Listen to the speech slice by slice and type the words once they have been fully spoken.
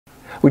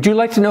Would you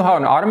like to know how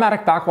an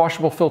automatic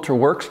backwashable filter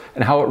works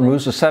and how it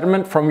removes the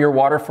sediment from your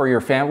water for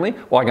your family?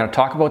 Well, I'm going to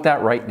talk about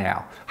that right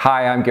now.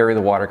 Hi, I'm Gary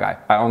the Water Guy.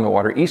 I own the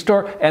Water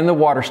eStore and the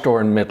Water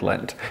Store in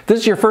Midland. If this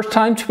is your first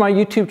time to my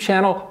YouTube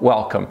channel,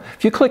 welcome.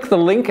 If you click the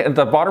link at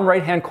the bottom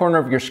right hand corner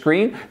of your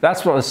screen,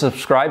 that's the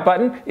subscribe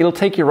button. It'll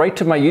take you right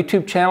to my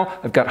YouTube channel.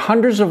 I've got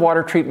hundreds of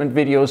water treatment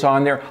videos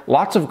on there,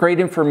 lots of great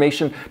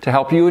information to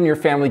help you and your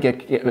family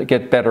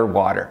get better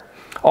water.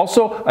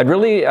 Also, I'd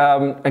really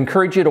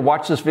encourage you to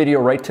watch this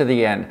video right to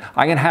the end.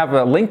 I'm going to have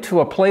a link to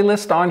a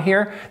playlist on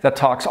here that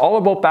talks all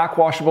about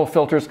backwashable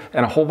filters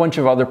and a whole bunch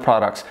of other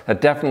products that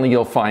definitely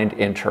you'll find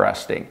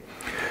interesting.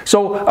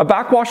 So a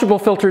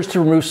backwashable filter is to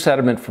remove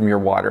sediment from your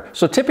water.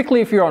 So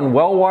typically if you're on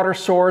well water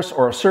source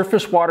or a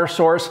surface water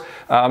source,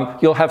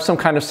 you'll have some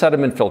kind of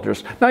sediment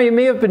filters. Now you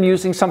may have been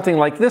using something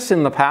like this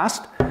in the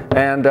past,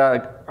 and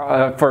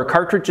for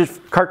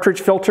cartridge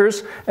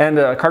filters and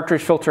a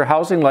cartridge filter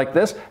housing like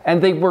this,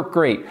 and they work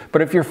great.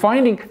 But if you're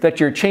finding that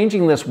you're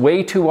changing this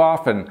way too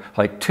often,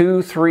 like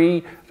 2,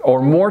 3, or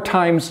more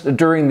times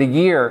during the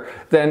year,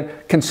 then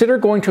consider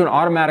going to an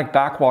automatic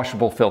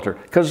backwashable filter,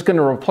 because it's going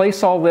to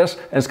replace all this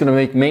and it's going to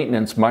make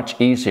maintenance much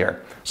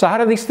easier. So how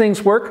do these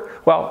things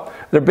work? Well,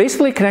 they're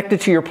basically connected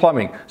to your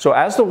plumbing. So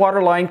as the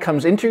water line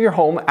comes into your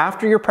home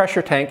after your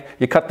pressure tank,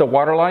 you cut the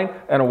water line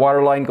and a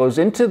water line goes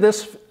into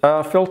this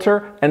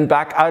filter and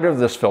back out of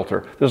this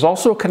filter. There's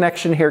also a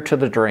connection here to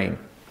the drain.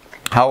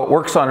 How it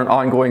works on an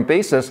ongoing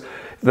basis,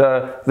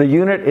 the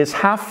unit is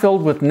half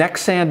filled with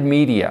Nextsand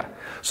media.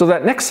 So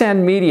that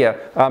Nextsand media,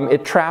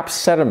 it traps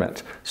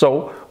sediment.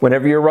 So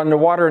whenever you run the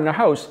water in the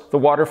house, the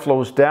water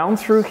flows down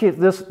through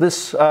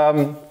this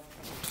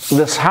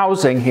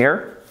housing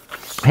here,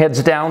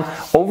 heads down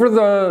over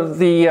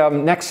the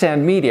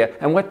Nextsand media,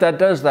 and what that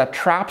does, that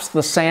traps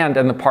the sand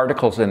and the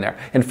particles in there.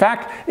 In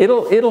fact,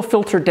 it'll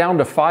filter down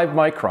to 5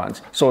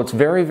 microns, so it's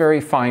very,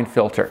 very fine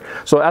filter.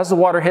 So as the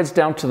water heads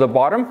down to the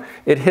bottom,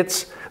 it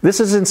hits,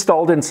 this is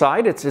installed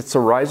inside, it's a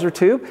riser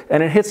tube,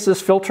 and it hits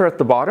this filter at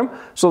the bottom,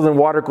 so then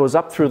water goes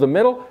up through the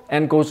middle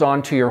and goes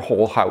on to your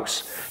whole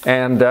house.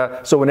 And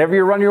so whenever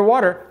you run your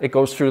water, it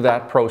goes through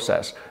that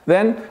process.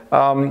 Then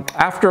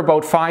after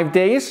about 5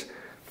 days,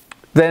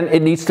 then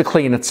it needs to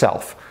clean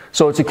itself.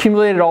 So it's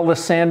accumulated all the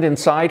sand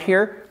inside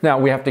here. Now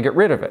we have to get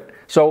rid of it.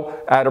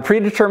 So at a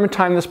predetermined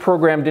time that's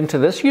programmed into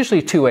this,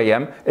 usually 2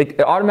 a.m., it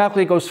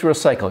automatically goes through a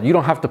cycle. You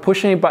don't have to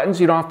push any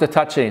buttons, you don't have to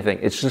touch anything.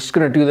 It's just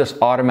going to do this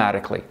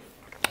automatically.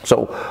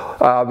 So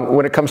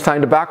when it comes time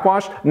to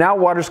backwash, now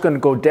water's going to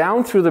go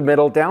down through the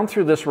middle, down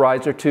through this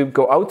riser tube,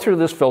 go out through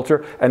this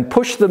filter, and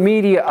push the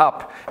media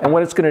up. And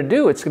what it's going to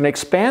do, it's going to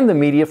expand the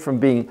media from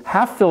being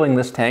half filling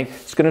this tank,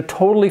 it's going to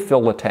totally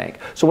fill the tank.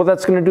 So what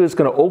that's going to do is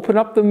going to open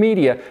up the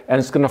media, and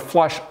it's going to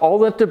flush all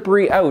that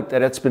debris out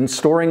that it's been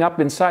storing up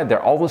inside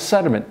there, all the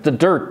sediment, the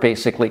dirt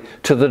basically,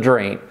 to the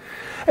drain.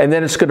 And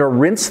then it's going to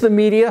rinse the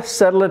media,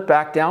 settle it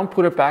back down,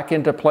 put it back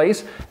into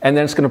place, and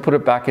then it's going to put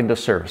it back into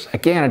service.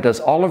 Again, it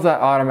does all of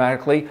that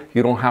automatically.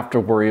 You don't have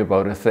to worry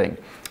about a thing.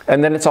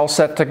 And then it's all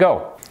set to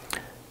go.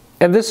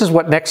 And this is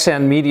what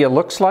Nextsand media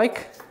looks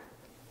like.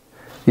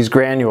 These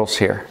granules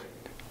here.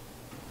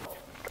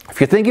 If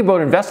you're thinking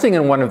about investing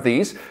in one of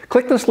these,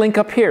 click this link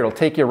up here. It'll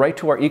take you right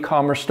to our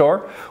e-commerce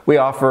store. We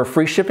offer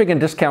free shipping and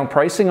discount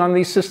pricing on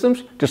these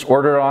systems. Just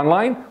order it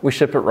online. We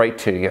ship it right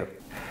to you.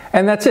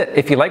 And that's it.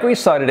 If you like what you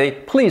saw today,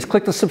 please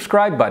click the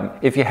subscribe button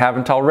if you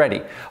haven't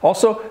already.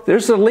 Also,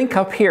 there's a link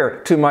up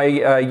here to my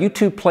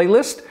YouTube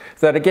playlist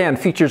that again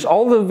features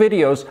all the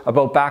videos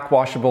about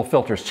backwashable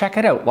filters. Check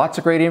it out. Lots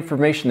of great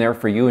information there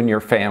for you and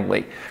your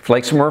family. If you'd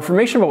like some more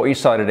information about what you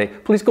saw today,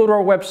 please go to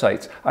our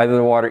websites, either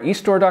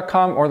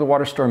thewaterestore.com or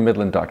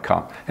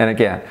thewaterstoremidland.com. And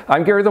again,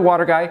 I'm Gary the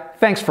Water Guy.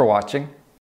 Thanks for watching.